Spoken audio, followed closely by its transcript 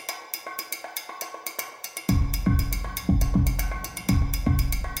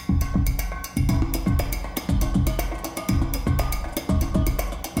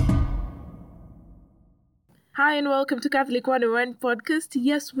Hi and welcome to Catholic 101 podcast.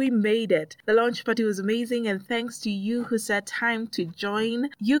 Yes, we made it. The launch party was amazing and thanks to you who set time to join.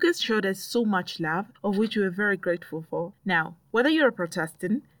 You guys showed us so much love, of which we are very grateful for. Now, whether you're a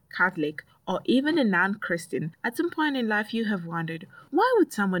Protestant, Catholic, or even a non-Christian, at some point in life you have wondered, why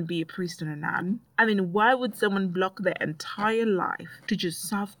would someone be a priest or a nun? Why would someone block their entire life to just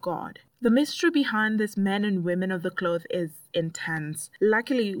serve God? The mystery behind this men and women of the cloth is intense.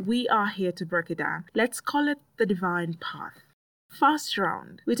 Luckily, we are here to break it down. Let's call it the divine path. First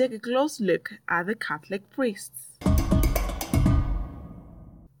round, we take a close look at the Catholic priests.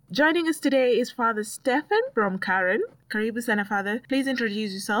 Joining us today is Father Stephen from Karen. Karibu Sana, Father. Please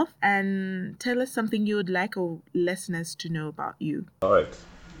introduce yourself and tell us something you would like our listeners to know about you. All right.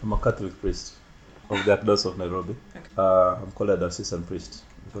 I'm a Catholic priest of the Archdiocese of Nairobi. I'm called a diocesan priest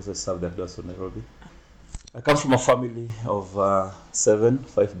because I serve the Archdiocese of Nairobi. I come from a family of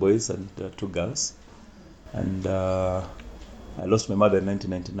 5 boys and 2 girls. And I lost my mother in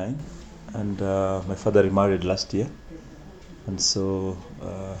 1999. And my father remarried last year. And so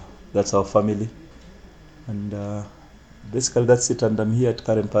that's our family. And basically that's it. And I'm here at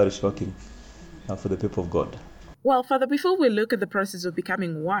Karen Parish working for the people of God. Well, Father, before we look at the process of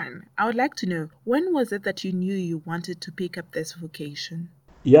becoming one, I would like to know, when was it that you knew you wanted to pick up this vocation?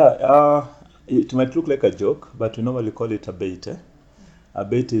 Yeah, it might look like a joke, but we normally call it a bait. A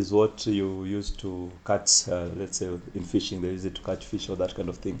bait is what you use to catch, let's say in fishing, they use it to catch fish or that kind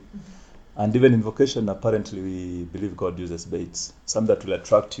of thing. Mm-hmm. And even in vocation, apparently we believe God uses baits, some that will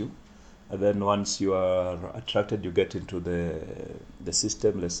attract you. And then once you are attracted, you get into the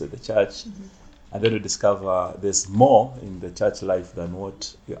system, let's say the church. Mm-hmm. And then you discover there's more in the church life than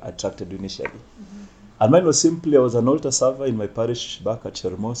what you attracted initially. Mm-hmm. And mine was simply, I was an altar server in my parish back at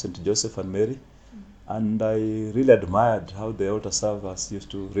Chermo, St. Joseph and Mary. Mm-hmm. And I really admired how the altar servers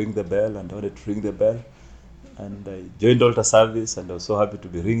used to ring the bell, and I wanted to ring the bell. And I joined altar service, and I was so happy to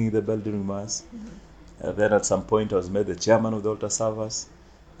be ringing the bell during Mass. Mm-hmm. Then at some point I was made the chairman of the altar servers.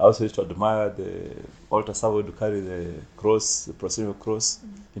 I also used to admire the altar server to carry the cross, the processional cross,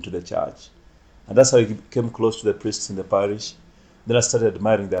 into the church. And that's how I came close to the priests in the parish. Then I started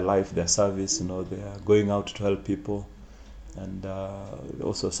admiring their life, their service, they are going out to help people. And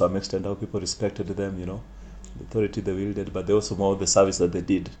also to some extent how people respected them, the authority they wielded, but they also more the service that they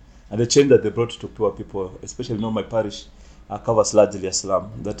did. And the change that they brought to poor people, especially my parish, covers largely a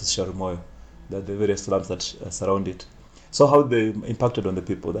slum, that is Sharumoyo, the various slums that surround it. So how they impacted on the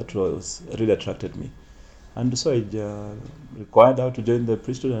people, that was really attracted me. And so I required how to join the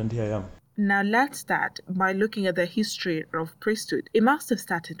priesthood, and here I am. Now let's start by looking at the history of priesthood. It must have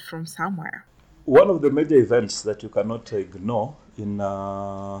started from somewhere. One of the major events that you cannot ignore in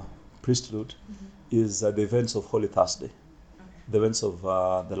priesthood is the events of Holy Thursday, the events of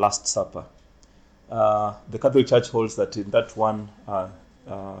the Last Supper. The Catholic Church holds that in that one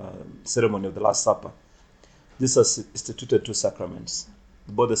ceremony of the Last Supper, this has instituted 2 sacraments,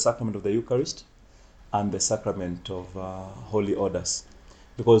 both the sacrament of the Eucharist and the sacrament of Holy Orders.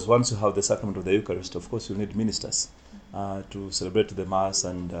 Because once you have the sacrament of the Eucharist, of course, you need ministers to celebrate the Mass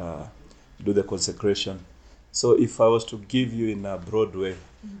and do the consecration. So if I was to give you in a broad way,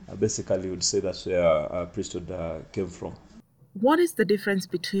 basically you would say that's where our priesthood came from. What is the difference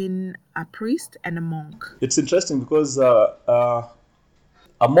between a priest and a monk? It's interesting because a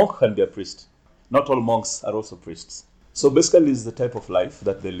monk can be a priest. Not all monks are also priests. So basically it's the type of life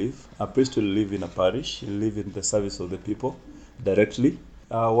that they live. A priest will live in a parish, he'll live in the service of the people directly.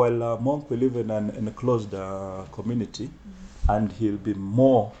 While a monk will live in an enclosed community, and he'll be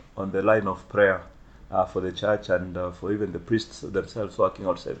more on the line of prayer for the church and for even the priests themselves working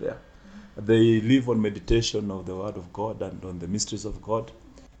outside there. They live on meditation of the Word of God and on the mysteries of God.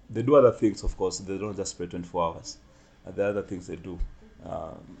 They do other things, of course. They don't just pray 24 hours. There are other things they do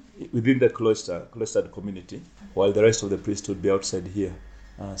within the cloistered community, while the rest of the priests would be outside here,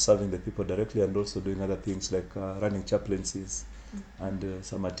 serving the people directly and also doing other things like running chaplaincies. And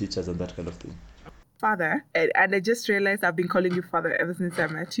some are teachers and that kind of thing. Father, and I just realized I've been calling you Father ever since I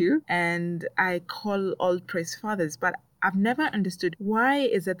met you, and I call all priests fathers, but I've never understood, why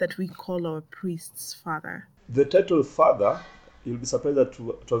is it that we call our priests Father? The title Father, you'll be surprised that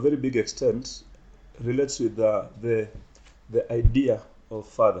to a very big extent, relates with the idea of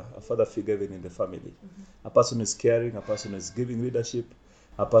father, a father figure even in the family. Mm-hmm. A person who is caring, a person who is giving leadership,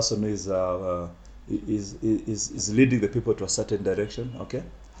 a person who is leading the people to a certain direction. Okay,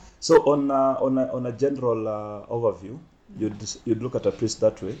 so on a general overview, you'd look at a priest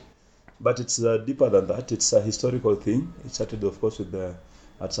that way, but it's deeper than that. It's a historical thing. It started, of course, with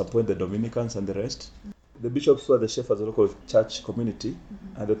at some point the Dominicans and the rest. The bishops were the shepherds of the local church community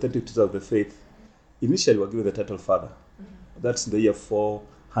and the authentic teachers of the faith. initially were given the title Father. That's in the year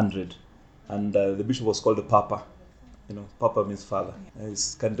 400. And the bishop was called the Papa. Papa means father.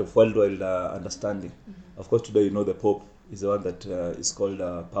 It's kind of worldwide understanding. Of course, today the Pope is the one that is called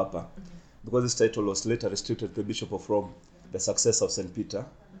Papa. Because this title was later restricted to the Bishop of Rome, the successor of St. Peter.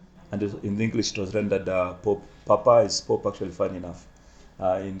 And in English, it was rendered Pope. Papa is Pope, actually, funny enough,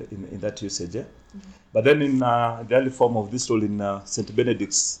 in that usage. Yeah? But then in the early form of this role in St.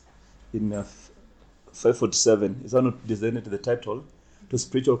 Benedict's in 547, is not designated the title to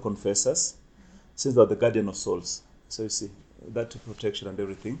spiritual confessors, since they are the guardian of souls. So you see, that protection and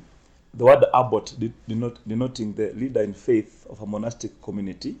everything. The word abbot, denoting the leader in faith of a monastic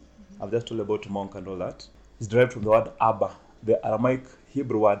community, I've just told about monk and all that, is derived from the word Abba, the Aramaic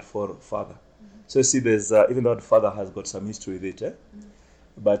Hebrew word for father. So you see, there's even the word father has got some history with it.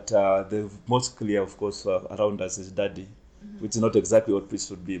 But the most clear, of course, around us is daddy, which is not exactly what priest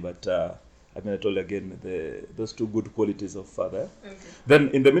would be, but I told you again, those two good qualities of father. Okay. Then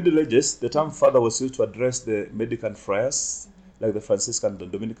in the Middle Ages, the term father was used to address the mendicant friars, like the Franciscans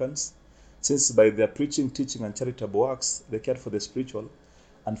and Dominicans, since by their preaching, teaching, and charitable works, they cared for the spiritual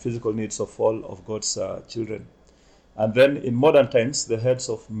and physical needs of all of God's children. And then in modern times, the heads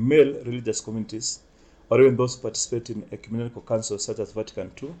of male religious communities, or even those who participate in ecumenical councils such as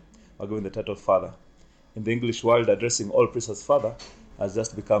Vatican II, are given the title Father. In the English world, addressing all priests as Father has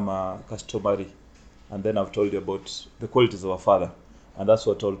just become customary. And then I've told you about the qualities of a father. And that's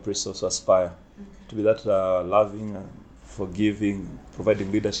what all priests also aspire, to be that loving, forgiving,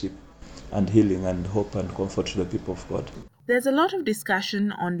 providing leadership and healing and hope and comfort to the people of God. There's a lot of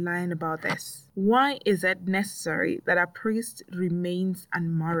discussion online about this. Why is it necessary that a priest remains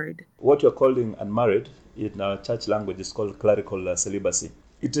unmarried? What you're calling unmarried in our church language is called clerical celibacy.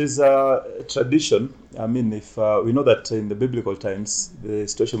 It is a tradition. If we know that in the biblical times, the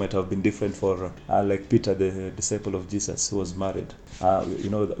situation might have been different for like Peter, the disciple of Jesus, who was married. We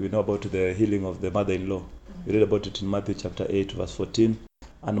know about the healing of the mother-in-law. We read about it in Matthew chapter 8, verse 14,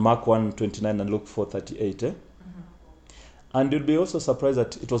 and Mark 1:29 and Luke 4:38. And you'll be also surprised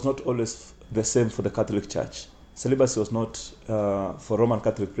that it was not always the same for the Catholic Church. Celibacy was not, for Roman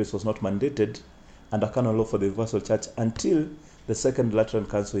Catholic priests, was not mandated under canon law for the Universal Church until the Second Lateran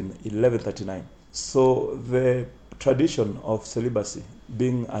Council in 1139. So the tradition of celibacy,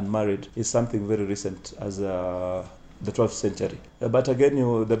 being unmarried, is something very recent as the 12th century. But again,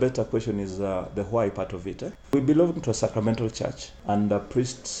 the better question is the why part of it. We belong to a sacramental church, and a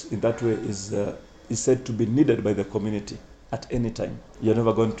priest in that way is said to be needed by the community at any time. You're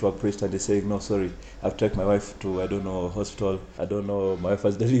never going to a priest and they're saying, no, sorry, I've taken my wife to, hospital. I don't know, my wife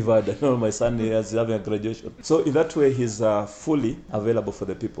has delivered. I don't know, my son is having a graduation. So in that way, he's fully available for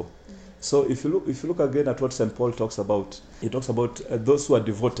the people. So if you look again at what St. Paul talks about, he talks about those who are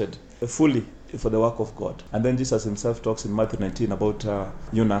devoted fully for the work of God. And then Jesus himself talks in Matthew 19 about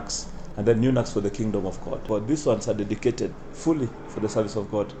eunuchs, and then eunuchs for the kingdom of God. But these ones are dedicated fully for the service of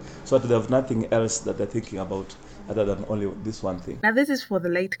God, so that they have nothing else that they're thinking about other than only this one thing. Now, this is for the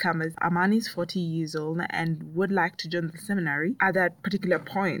latecomers. Amani is 40 years old and would like to join the seminary at that particular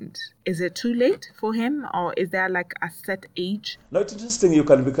point. Is it too late for him, or is there like a set age? No, it's interesting. You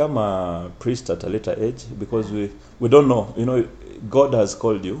can become a priest at a later age, because we don't know. God has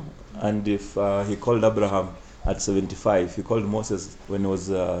called you, and if he called Abraham at 75, he called Moses when he was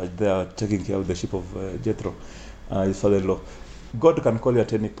there taking care of the sheep of Jethro, his father-in-law. God can call you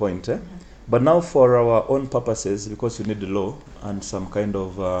at any point. But now for our own purposes, because you need the law and some kind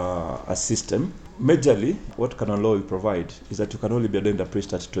of a system, majorly what canon law will provide is that you can only be ordained a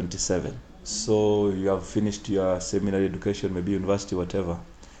priest at 27. So you have finished your seminary education, maybe university, whatever.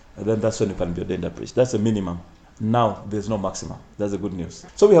 And then that's when you can be ordained a priest. That's the minimum. Now there's no maximum. That's the good news.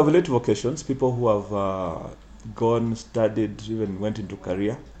 So we have late vocations, people who have gone, studied, even went into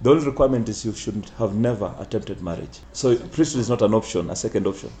career. The only requirement is you should have never attempted marriage. So priesthood is not an option, a second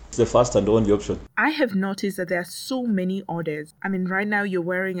option. It's the first and only option. I have noticed that there are so many orders. Right now you're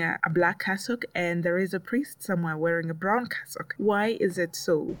wearing a black cassock and there is a priest somewhere wearing a brown cassock. Why is it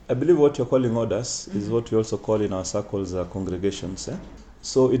so? I believe what you're calling orders is what we also call in our circles congregations.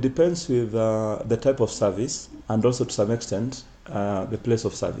 So it depends with the type of service, and also to some extent the place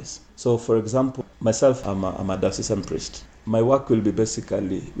of service. So for example, myself, I'm a diocesan priest. My work will be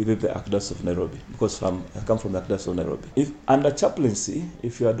basically within the Archdiocese of Nairobi, because I come from the Archdiocese of Nairobi. If under chaplaincy,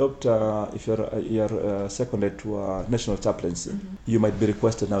 if you adopt, if you're seconded to a national chaplaincy, you might be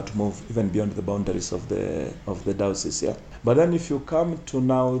requested now to move even beyond the boundaries of the diocese. Yeah. But then if you come to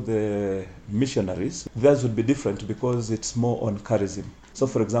now the missionaries, theirs would be different, because it's more on charism. So,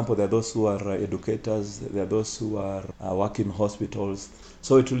 for example, there are those who are educators, there are those who are working in hospitals.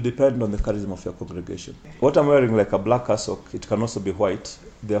 So it will depend on the charisma of your congregation. What I'm wearing, like a black cassock, it can also be white,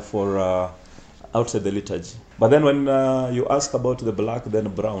 therefore outside the liturgy. But then when you ask about the black, then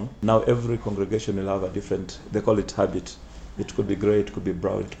brown, now every congregation will have a different, they call it habit. It could be gray, it could be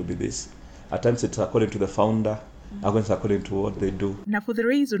brown, it could be this. At times it's according to the founder, according to what they do. Now, for the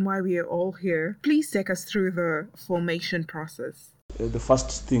reason why we are all here, please take us through the formation process. The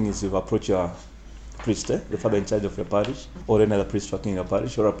first thing is you approach your priest, the father in charge of your parish, or any other priest working in your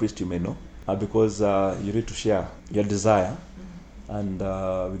parish, or a priest you may know, because you need to share your desire and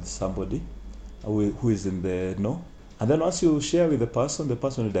with somebody who is in the know. And then once you share with the person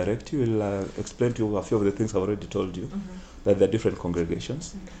will direct you, will explain to you a few of the things I've already told you, that there are different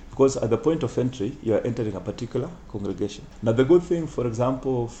congregations. Because at the point of entry, you are entering a particular congregation. Now the good thing, for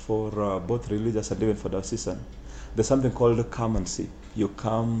example, for both religious and even for diocesan, there's something called come and see. You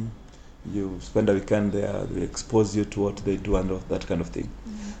come, you spend a weekend there, they expose you to what they do and that kind of thing.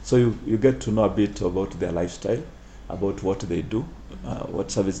 So you get to know a bit about their lifestyle, about what they do,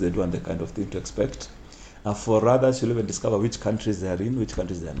 what service they do and the kind of thing to expect. For others, you'll even discover which countries they are in, which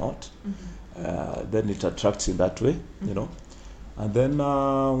countries they are not. Then it attracts in that way, you know. And then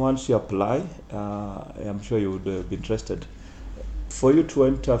once you apply, I'm sure you would be interested. For you to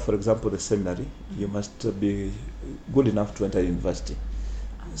enter, for example, the seminary, you must be good enough to enter university.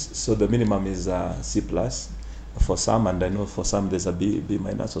 So the minimum is C plus for some, and I know for some there's a B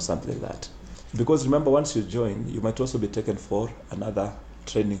minus or something like that. Because remember, once you join, you might also be taken for another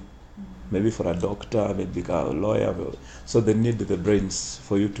training, maybe for a doctor, maybe a lawyer. So they need the brains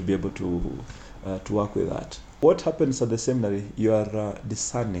for you to be able to work with that. What happens at the seminary, you are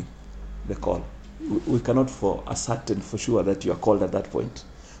discerning the call. We cannot for sure that you are called at that point.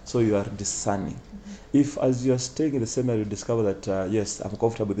 So you are discerning. If as you are staying in the seminary, you discover that, yes, I'm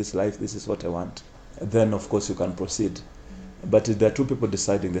comfortable with this life, this is what I want, then of course you can proceed. But there are two people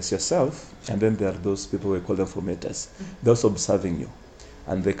deciding. There's yourself, and then there are those people, we call them formators. They're also observing you.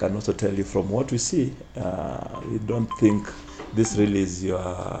 And they can also tell you, from what we see, you don't think this really is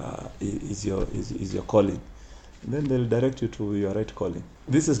your calling. Then they'll direct you to your right calling.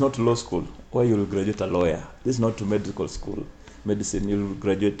 This is not law school where you'll graduate a lawyer. This is not to medical school, medicine. You'll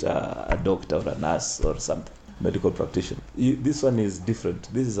graduate a doctor or a nurse or something, medical practitioner. This one is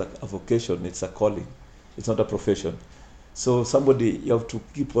different. This is a vocation. It's a calling. It's not a profession. So you have to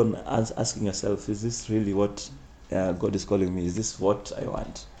keep on asking yourself, is this really what God is calling me? Is this what I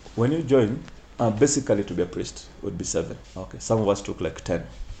want? When you join, basically to be a priest would be 7. Okay, some of us took like 10.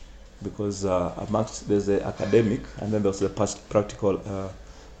 Because amongst there's the academic and then there's the practical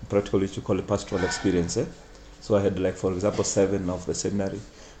which you call a pastoral experience. So I had, like, for example, 7 of the seminary,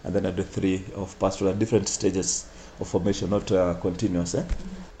 and then I had 3 of pastoral at different stages of formation, not continuous.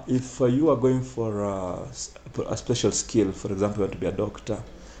 If you are going for a special skill, for example, you want to be a doctor,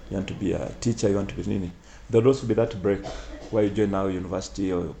 you want to be a teacher, you want to be nini, there will also be that break where you join now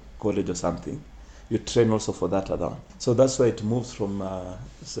university or college or something. You train also for that add-on. So that's why it moves from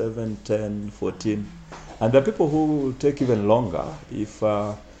 7, 10, 14. And there are people who take even longer. If,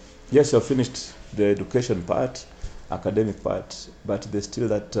 yes, you've finished the education part, academic part, but there's still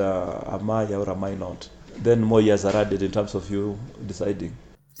that am I or am I not? Then more years are added in terms of you deciding.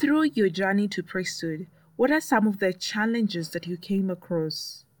 Through your journey to priesthood, what are some of the challenges that you came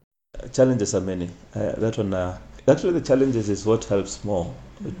across? Challenges are many. Actually, the challenges is what helps more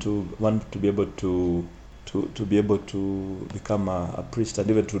to be able to become a priest, and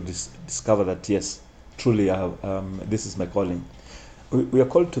even to discover that, yes, truly this is my calling. We are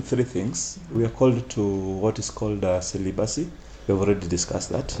called to 3 things. We are called to what is called celibacy. We have already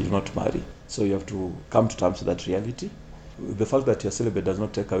discussed that. You not marry, so you have to come to terms with that reality. The fact that you're celibate does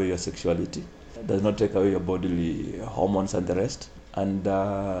not take away your sexuality, does not take away your bodily hormones and the rest. And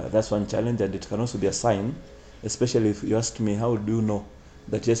that's one challenge, and it can also be a sign. Especially if you ask me, how do you know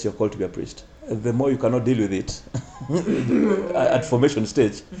that, yes, you're called to be a priest? The more you cannot deal with it at formation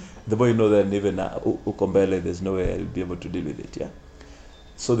stage, the more you know that even ukombele, there's no way I'll be able to deal with it. Yeah.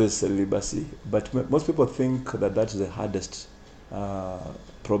 So there's celibacy, but most people think that that's the hardest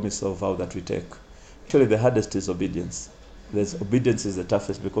promise of vow that we take. Actually, the hardest is obedience. Obedience is the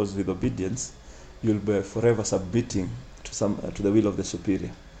toughest, because with obedience, you'll be forever submitting to the will of the superior.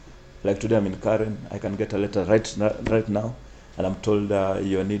 Like today, I'm in Karen. I can get a letter right now, and I'm told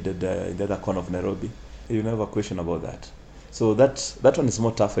you're needed in the other corner of Nairobi. You never question about that. So that one is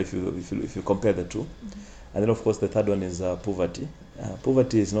more tough if you compare the two. And then, of course, the third one is poverty.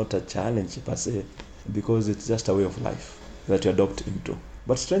 Poverty is not a challenge per se, because it's just a way of life that you adopt into.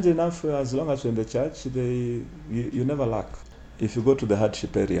 But strangely enough, as long as you're in the church, you never lack. if you go to the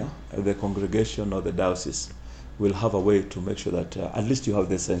hardship area, the congregation or the diocese will have a way to make sure that at least you have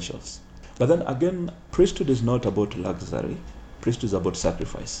the essentials. But then again, priesthood is not about luxury. Priesthood is about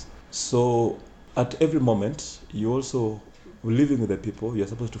sacrifice. So at every moment, you also living with the people, you're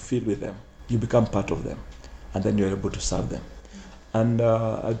supposed to feel with them. You become part of them. And then you're able to serve them. And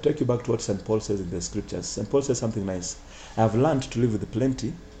I'll take you back to what St. Paul says in the scriptures. St. Paul says something nice. I've learned to live with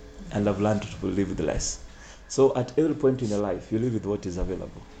plenty, and I've learned to live with less. So at every point in your life, you live with what is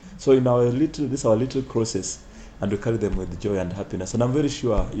available. So in our little, this is our little crosses, and we carry them with joy and happiness. And I'm very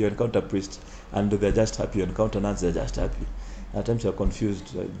sure you encounter priests, and they're just happy. You encounter nuns, they're just happy. At times you're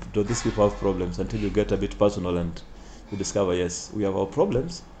confused. Do these people have problems? Until you get a bit personal and you discover, yes, we have our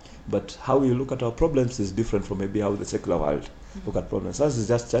problems, but how we look at our problems is different from maybe how the secular world look at problems. Us is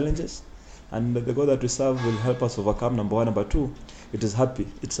just challenges, and the God that we serve will help us overcome. Number one. Number two, it is happy.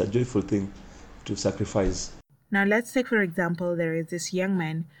 It's a joyful thing to sacrifice. Now let's take, for example, there is this young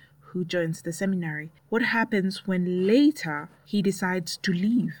man who joins the seminary. What happens when later he decides to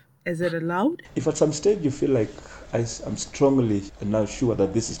leave? Is it allowed? If at some stage you feel like I'm strongly now sure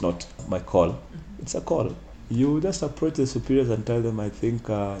that this is not my call, it's a call. You just approach the superiors and tell them, I think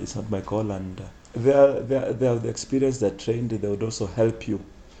it's not my call, and they have the experience, they're trained, they would also help you.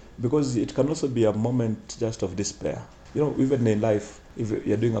 Because it can also be a moment just of despair. You know, even in life, if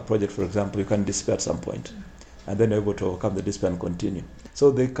you're doing a project, for example, you can despair at some point, and then you're able to overcome the despair and continue. So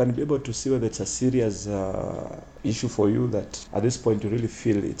they can be able to see whether it's a serious issue for you, that at this point you really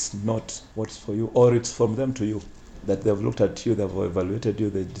feel it's not what's for you, or it's from them to you, that they've looked at you, they've evaluated you,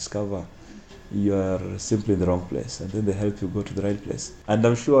 they discover you are simply in the wrong place, and then they help you go to the right place. And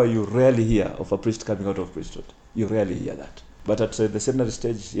I'm sure you rarely hear of a priest coming out of priesthood. You rarely hear that. But at the seminary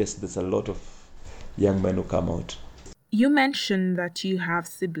stage, yes, there's a lot of young men who come out. You mentioned that you have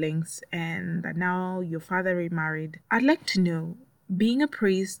siblings and that now your father remarried. I'd like to know, being a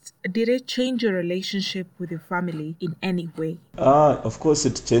priest, did it change your relationship with your family in any way? Of course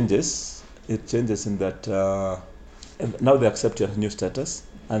it changes. It changes in that now they accept your new status,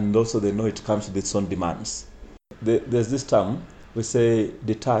 and also they know it comes with its own demands. There's this term, we say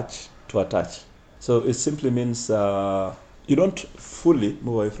detach to attach. So it simply means you don't fully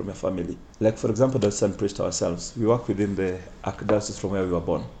move away from your family. Like, for example, the St. Priest ourselves, we work within the archdiocese from where we were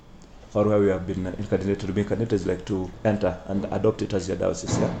born, or where we have been incarnated. To be incarnated is like to enter and adopt it as your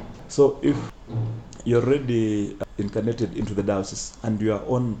diocese. Yeah? So if you're already incarnated into the diocese and your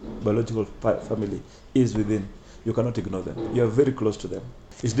own biological family is within, you cannot ignore them. You are very close to them.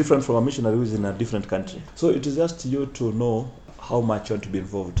 It's different from a missionary who is in a different country. So it is just you to know how much you want to be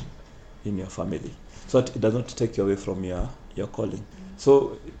involved in your family, so that it does not take you away from your calling.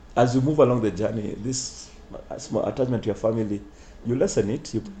 So as you move along the journey, this small attachment to your family, you lessen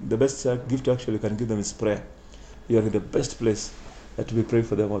it. The best gift you actually can give them is prayer. You are in the best place to be praying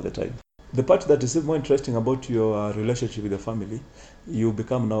for them all the time. The part that is more interesting about your relationship with the family, you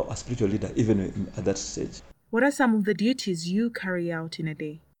become now a spiritual leader even at that stage. What are some of the duties you carry out in a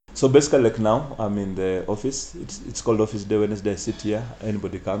day? So basically, like now, I'm in the office. It's called Office Day. Wednesday, I sit here.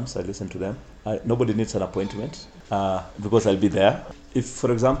 Anybody comes, I listen to them. Nobody needs an appointment because I'll be there. If,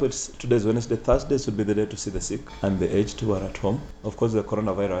 for example, today's Wednesday, Thursdays would be the day to see the sick and the aged who are at home. Of course, the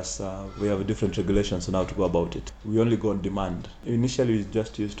coronavirus, we have different regulations on how to go about it. We only go on demand. Initially, we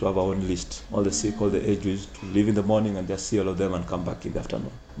just used to have our own list. All the sick, all the aged, we used to leave in the morning and just see all of them and come back in the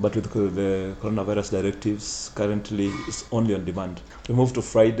afternoon. But with the coronavirus directives, currently it's only on demand. We moved to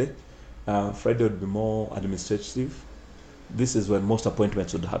Friday. Friday would be more administrative. This is when most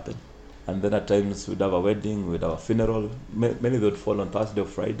appointments would happen. And then at times we'd have a wedding, we'd have a funeral. Many would fall on Thursday or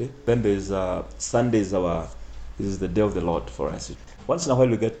Friday. Then there's Sunday is the day of the Lord for us. Once in a while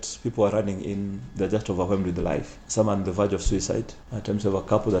we get people are running in, they're just overwhelmed with life. Some are on the verge of suicide. At times we have a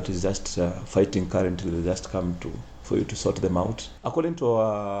couple that is just fighting currently. They just come for you to sort them out. According to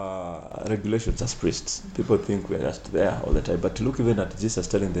our regulations as priests, people think we're just there all the time. But look even at Jesus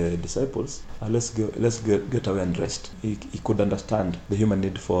telling the disciples, let's get away and rest. He could understand the human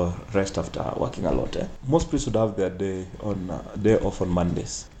need for rest after working a lot. Most priests would have their day off on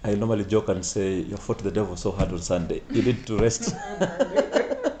Mondays. I normally joke and say, you fought the devil so hard on Sunday. You need to rest.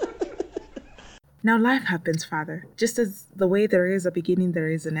 Now life happens, Father. Just as the way there is a beginning, there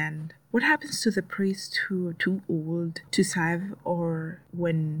is an end. What happens to the priests who are too old to serve, or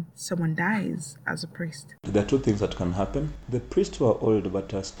when someone dies as a priest? There are two things that can happen. The priests who are old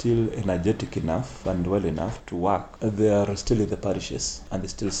but are still energetic enough and well enough to work, they are still in the parishes and they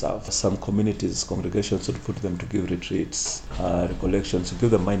still serve. Some communities, congregations would put them to give retreats, recollections, to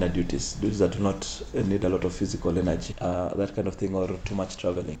give them minor duties that do not need a lot of physical energy, that kind of thing, or too much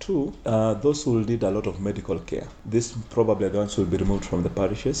traveling. Two, those who will need a lot of medical care. This probably the ones who will be removed from the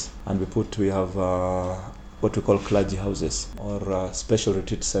parishes, and we have what we call clergy houses, or special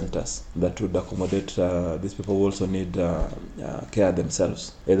retreat centers that would accommodate these people who also need care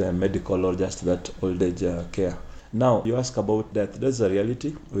themselves, either medical or just that old age care. Now, you ask about death. That's a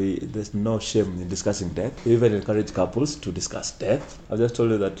reality. There's no shame in discussing death. We even encourage couples to discuss death. I just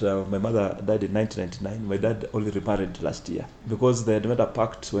told you that my mother died in 1999. My dad only remarried last year because they had made a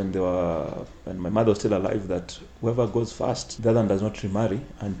pact when my mother was still alive that whoever goes first, the other one does not remarry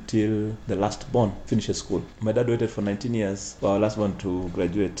until the last born finishes school. My dad waited for 19 years for our last one to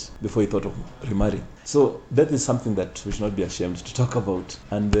graduate before he thought of remarrying. So that is something that we should not be ashamed to talk about.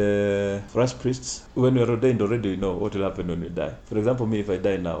 And for us priests, when we are ordained already, we know what will happen when we die. For example, me, if I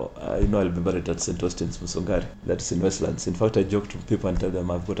die now, I know I'll be buried at St. Austin's, Musongari. That's in Westlands. In fact, I joke to people and tell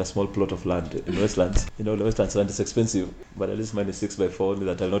them I've got a small plot of land in Westlands. The Westlands land is expensive, but at least mine is 6x4, only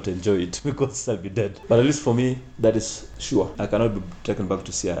that I'll not enjoy it because I'll be dead. But at least for me, that is sure. I cannot be taken back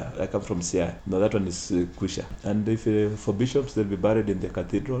to Siaya. I come from Siaya. No, that one is Kwisha. And if for bishops, they'll be buried in the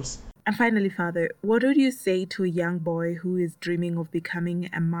cathedrals. And finally, Father, what would you say to a young boy who is dreaming of becoming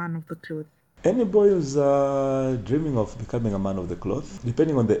a man of the cloth? Any boy who's dreaming of becoming a man of the cloth,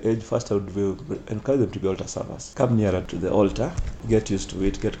 depending on the age, first I would encourage them to be altar servers. Come nearer to the altar, get used to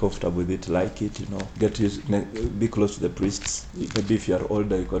it, get comfortable with it, like it, be close to the priests. Maybe if you are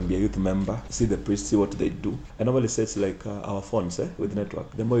older, you can be a youth member, see the priests, see what they do. I normally say it's like our phones with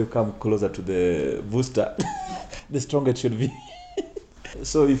network. The more you come closer to the booster, the stronger it should be.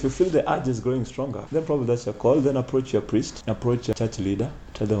 So if you feel the urge is growing stronger, then probably that's your call. Then approach your priest, approach your church leader,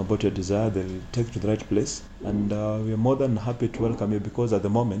 tell them about your desire, they'll take you to the right place. And we are more than happy to welcome you because at the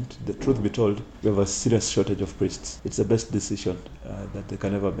moment, the truth be told, we have a serious shortage of priests. It's the best decision that they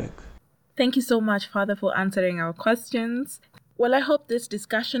can ever make. Thank you so much, Father, for answering our questions. Well, I hope this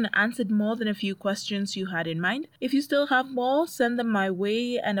discussion answered more than a few questions you had in mind. If you still have more, send them my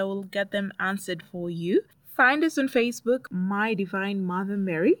way and I will get them answered for you. Find us on Facebook, My Divine Mother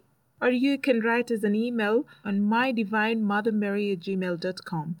Mary, or you can write us an email on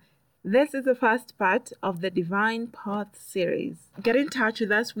mydivinemothermary@gmail.com. This is the first part of the Divine Path series. Get in touch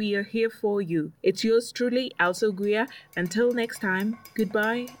with us. We are here for you. It's yours truly, Elsa Guya. Until next time,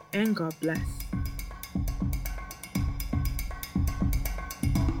 goodbye and God bless.